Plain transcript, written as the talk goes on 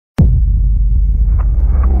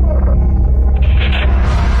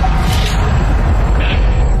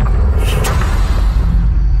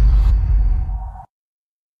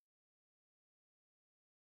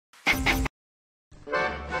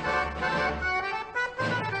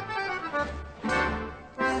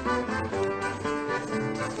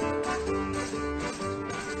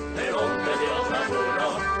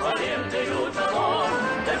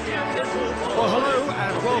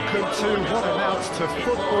home to what amounts to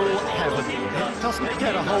football heaven. It doesn't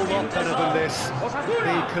get a whole lot better than this.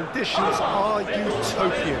 The conditions are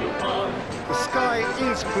utopian. The sky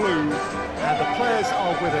is blue, and the players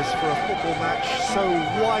are with us for a football match so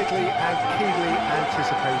widely and keenly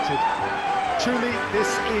anticipated. Truly, this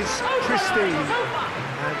is pristine,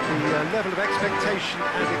 and the level of expectation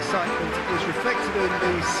and excitement is reflected in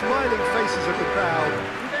the smiling faces of the crowd.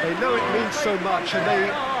 They know it means so much, and they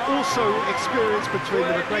also experience between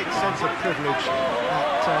them a great sense of privilege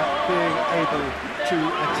at being able to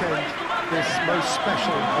attend this most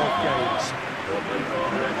special of games.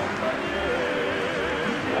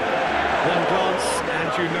 One glance and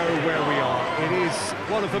you know where we are. It is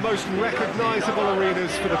one of the most recognisable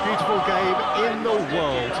arenas for the beautiful game in the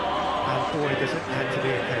world, and boy does it add to the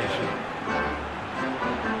occasion.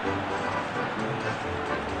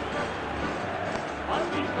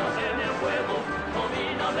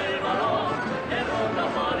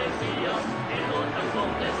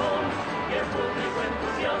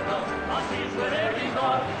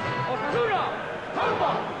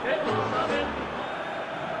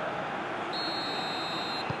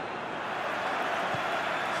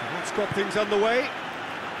 So let's got things underway.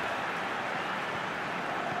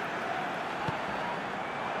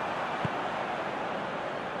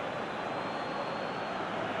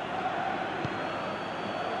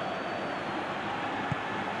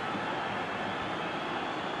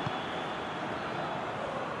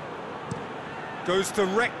 Goes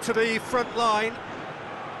direct to the front line.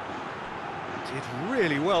 Did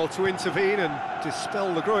really well to intervene and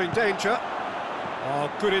dispel the growing danger.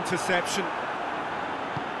 Oh, good interception.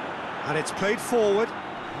 And it's played forward.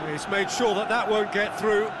 He's made sure that that won't get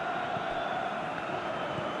through.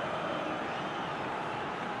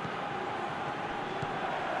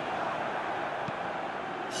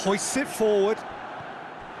 Hoists it forward.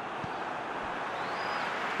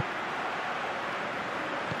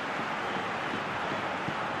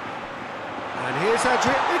 And here's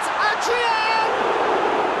Adrian. It's Adrian!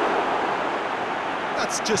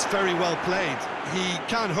 That's just very well played. He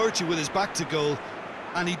can't hurt you with his back to goal,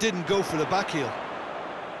 and he didn't go for the back heel.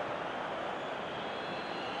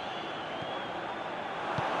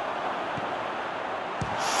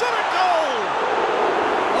 Shot at goal!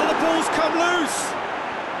 Oh, the ball's come loose!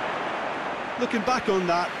 Looking back on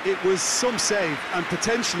that, it was some save and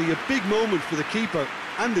potentially a big moment for the keeper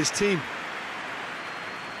and his team.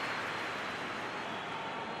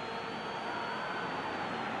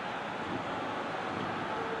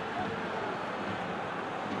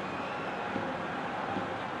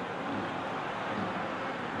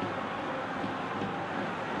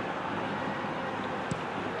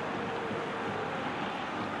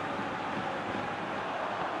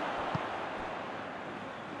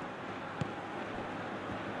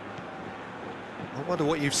 I wonder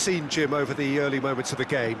what you've seen, Jim, over the early moments of the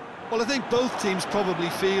game. Well, I think both teams probably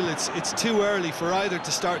feel it's too early for either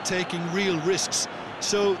to start taking real risks.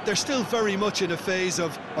 So they're still very much in a phase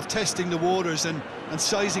of testing the waters and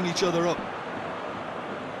sizing each other up.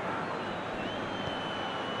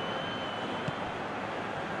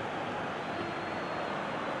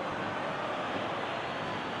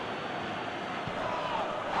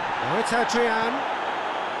 Now it's Adrian.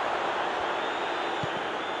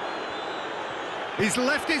 He's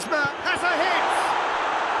left his mark, has a hit!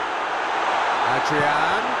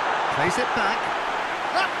 Adrian plays it back,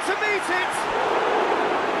 up to meet it!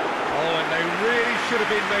 Oh, and they really should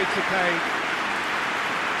have been made to pay.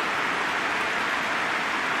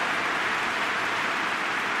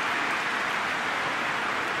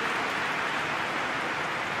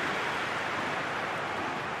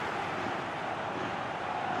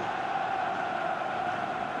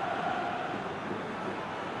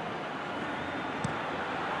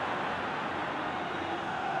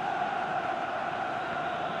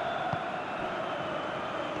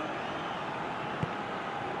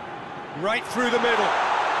 Right through the middle.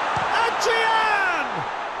 Adrian!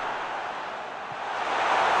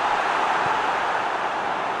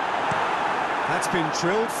 That's been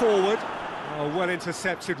drilled forward. Oh, well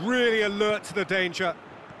intercepted, really alert to the danger.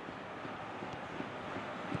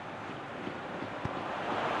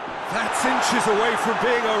 That's inches away from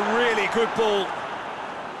being a really good ball.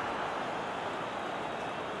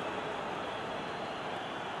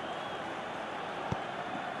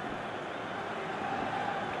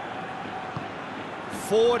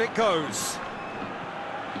 Forward it goes.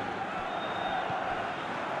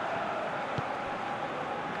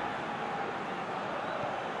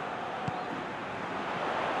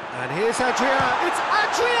 And here's Adrian. It's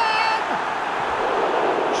Adrian!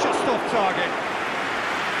 Just off target.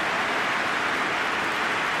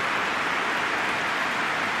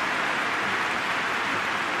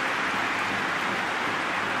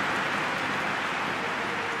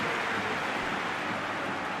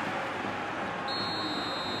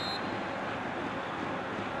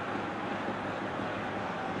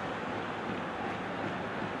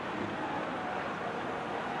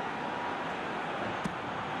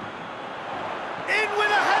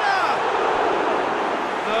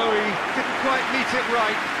 quite meet it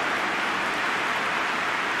right.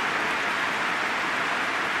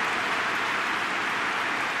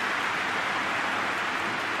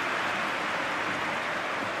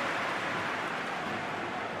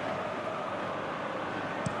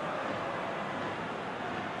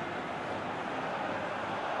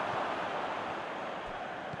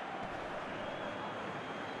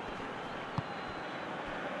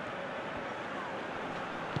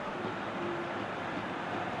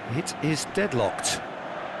 It is deadlocked.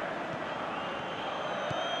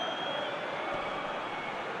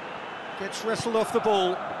 Gets wrestled off the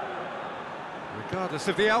ball. Regardless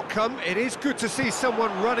of the outcome, it is good to see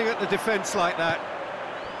someone running at the defence like that.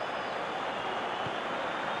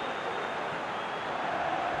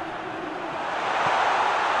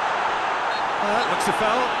 That looks a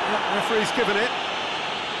foul. Yep, referee's given it.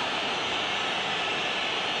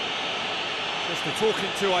 Just a talking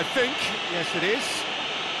to, I think. Yes, it is.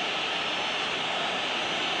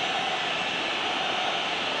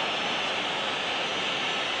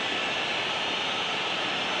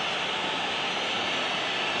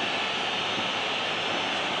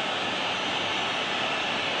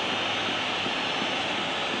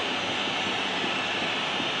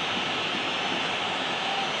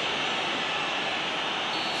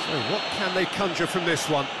 So what can they conjure from this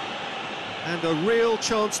one? And a real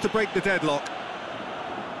chance to break the deadlock.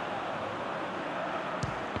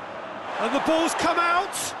 And the ball's come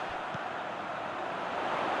out!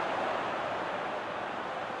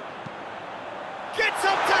 Gets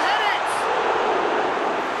up to head it!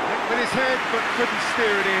 Hit with his head, but couldn't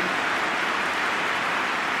steer it in.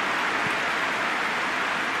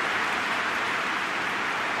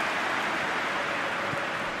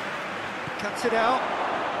 Cuts it out.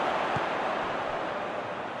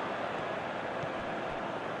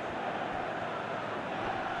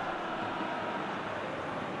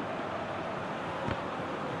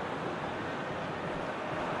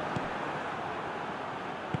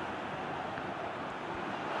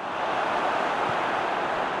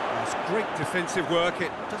 Great defensive work.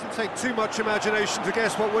 It doesn't take too much imagination to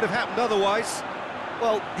guess what would have happened otherwise.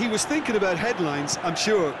 Well, he was thinking about headlines, I'm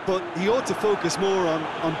sure, but he ought to focus more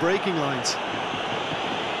on breaking lines.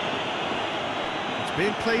 It's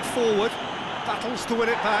being played forward, battles to win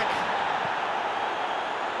it back.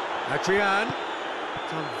 Adrian,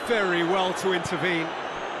 done very well to intervene.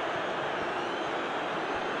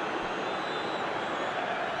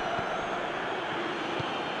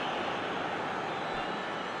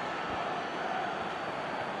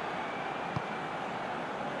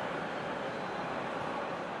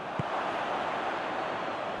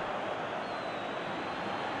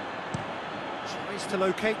 Tries to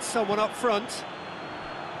locate someone up front.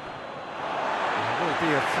 There will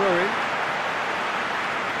be a throw-in.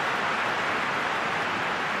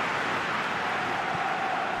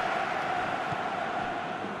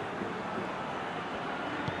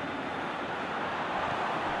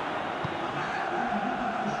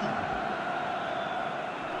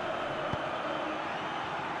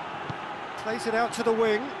 Plays it out to the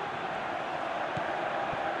wing.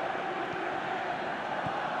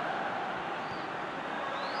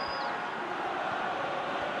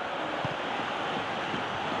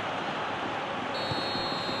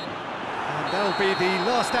 That'll be the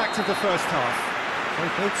last act of the first half. So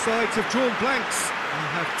both sides have drawn blanks and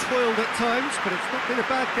have toiled at times, but it's not been a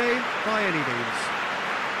bad game by any means.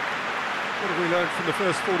 What have we learned from the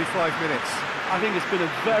first 45 minutes? I think it's been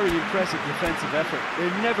a very impressive defensive effort.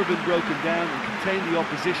 They've never been broken down and contained the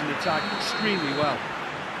opposition attack extremely well.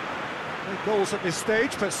 No goals at this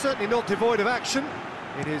stage, but certainly not devoid of action.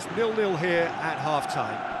 It is 0-0 here at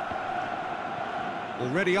half-time.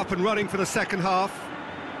 Already up and running for the second half.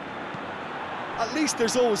 At least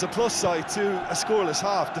there's always a plus side to a scoreless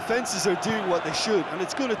half. Defences are doing what they should, and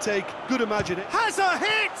it's going to take good imagination. Has a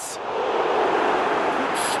hit!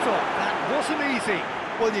 Good stop, that wasn't easy.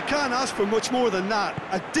 Well, you can't ask for much more than that.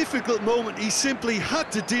 A difficult moment he simply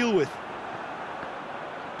had to deal with.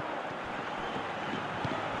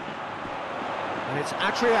 And it's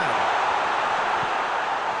Adrian.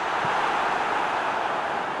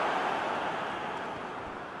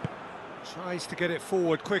 Tries to get it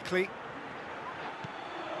forward quickly.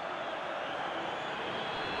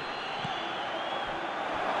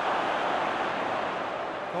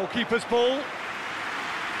 Goalkeeper's ball.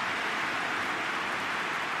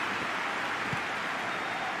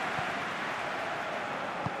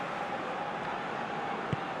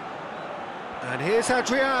 And here's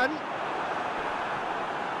Adrian.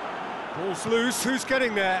 Ball's loose, who's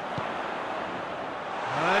getting there?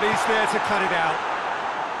 And he's there to cut it out.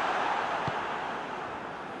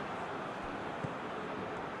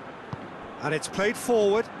 And it's played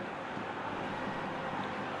forward.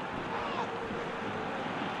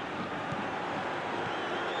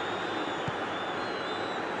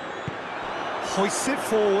 Hoists it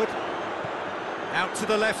forward. Out to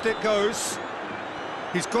the left it goes.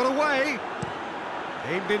 He's got away.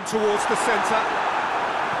 Aimed in towards the centre.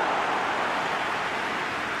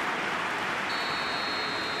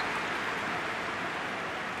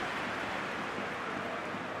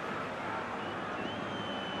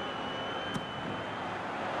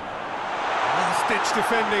 Last-ditch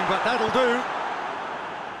defending, but that'll do.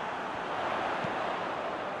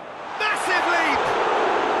 Massive leap!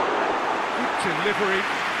 Good delivery,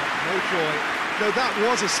 but no joy. Now that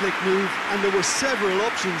was a slick move, and there were several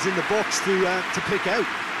options in the box to pick out.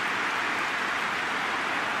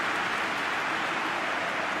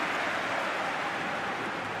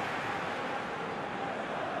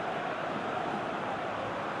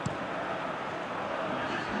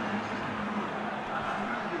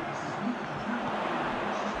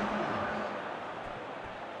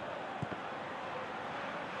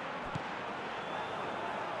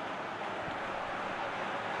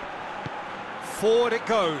 Forward it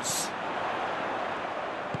goes.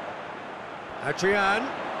 Adrian.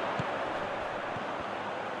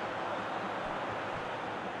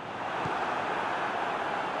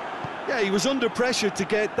 Yeah, he was under pressure to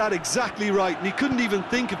get that exactly right, and he couldn't even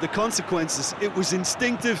think of the consequences. It was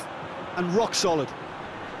instinctive and rock solid.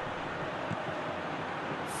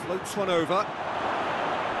 Floats one over.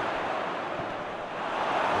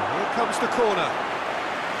 And here comes the corner.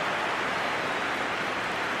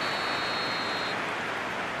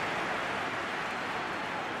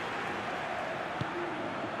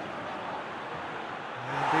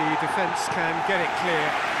 Defence can get it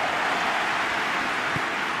clear.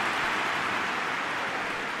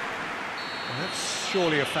 Well, that's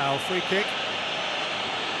surely a foul. Free kick.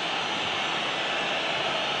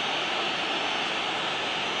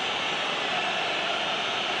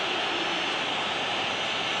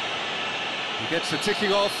 He gets the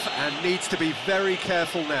ticking off and needs to be very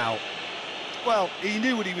careful now. Well, he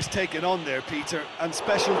knew what he was taking on there, Peter, and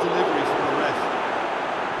special delivery from the ref.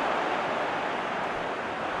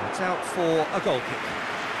 It's out for a goal kick.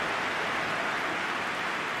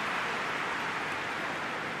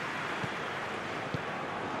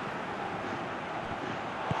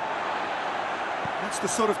 That's the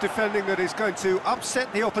sort of defending that is going to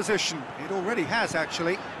upset the opposition. It already has,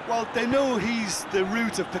 actually. Well, they know he's the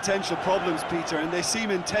root of potential problems, Peter, and they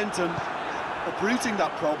seem intent on uprooting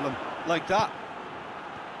that problem like that.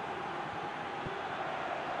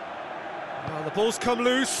 Well, the ball's come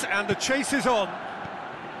loose and the chase is on.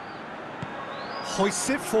 Hoists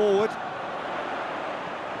it forward.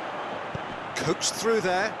 Coaxed through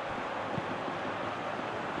there.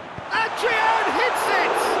 Adrian hits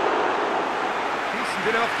it! Decent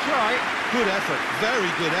enough try. Good effort,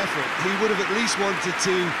 very good effort. He would have at least wanted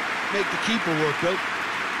to make the keeper work though.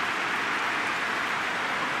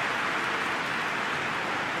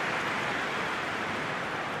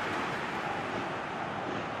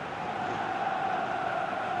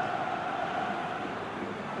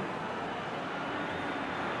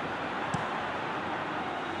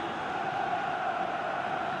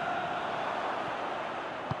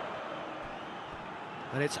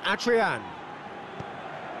 And it's Adrian.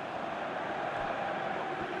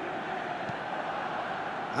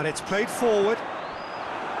 And it's played forward.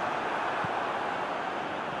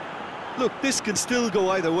 Look, this can still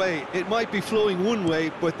go either way. It might be flowing one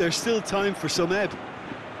way, but there's still time for some ebb.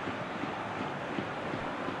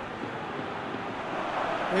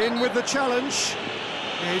 In with the challenge.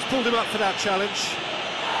 Yeah, he's pulled him up for that challenge.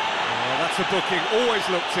 Oh, that's a booking, always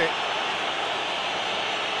looked it.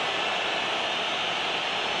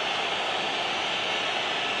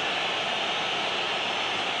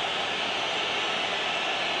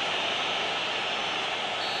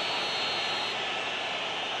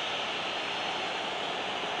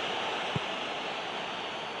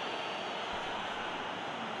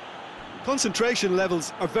 Concentration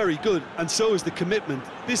levels are very good, and so is the commitment.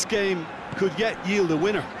 This game could yet yield a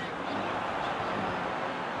winner.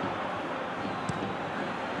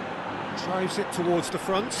 Drives it towards the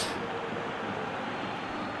front.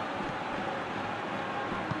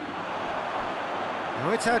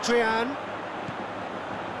 Now it's Adrian.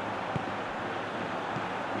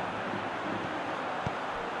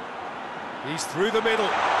 He's through the middle.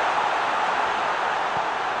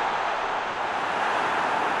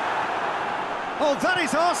 Oh, that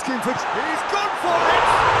is asking for... He's gone for it!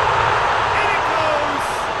 In it goes!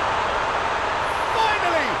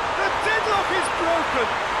 Finally, the deadlock is broken!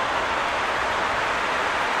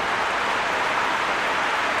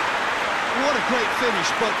 great finish,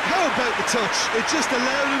 but how about the touch? It just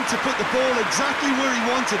allowed him to put the ball exactly where he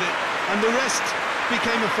wanted it, and the rest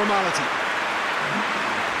became a formality.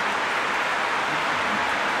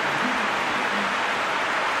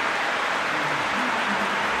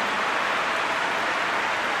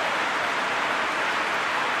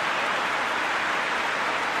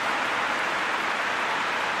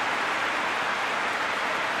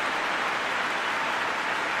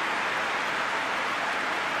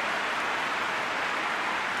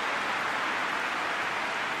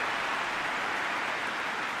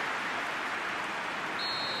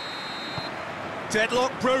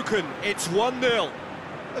 Deadlock broken, it's 1-0.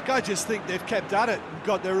 Look, I just think they've kept at it and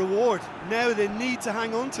got their reward. Now they need to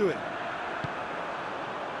hang on to it.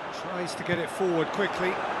 Tries to get it forward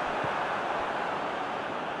quickly.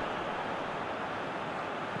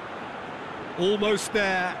 Almost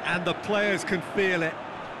there, and the players can feel it.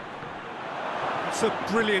 It's a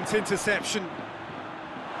brilliant interception.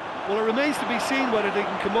 Well, it remains to be seen whether they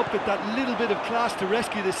can come up with that little bit of class to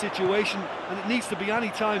rescue the situation, and it needs to be any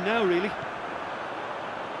time now, really.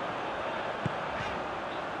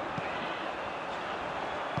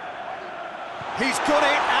 He's got it,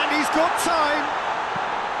 and he's got time.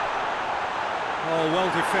 Oh, well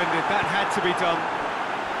defended. That had to be done.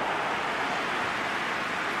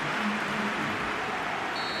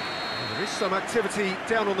 Well, there is some activity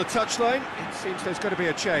down on the touchline. It seems there's going to be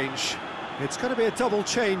a change. It's going to be a double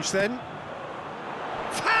change then.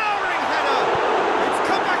 Towering header! It's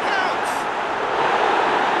come back out!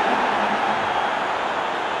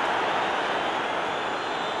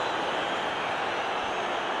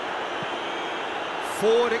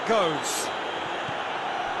 Forward it goes.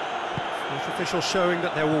 Fourth official showing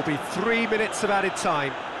that there will be 3 minutes of added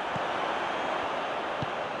time.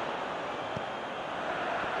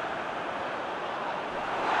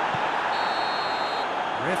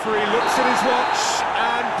 Referee looks at his watch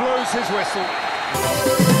and blows his whistle.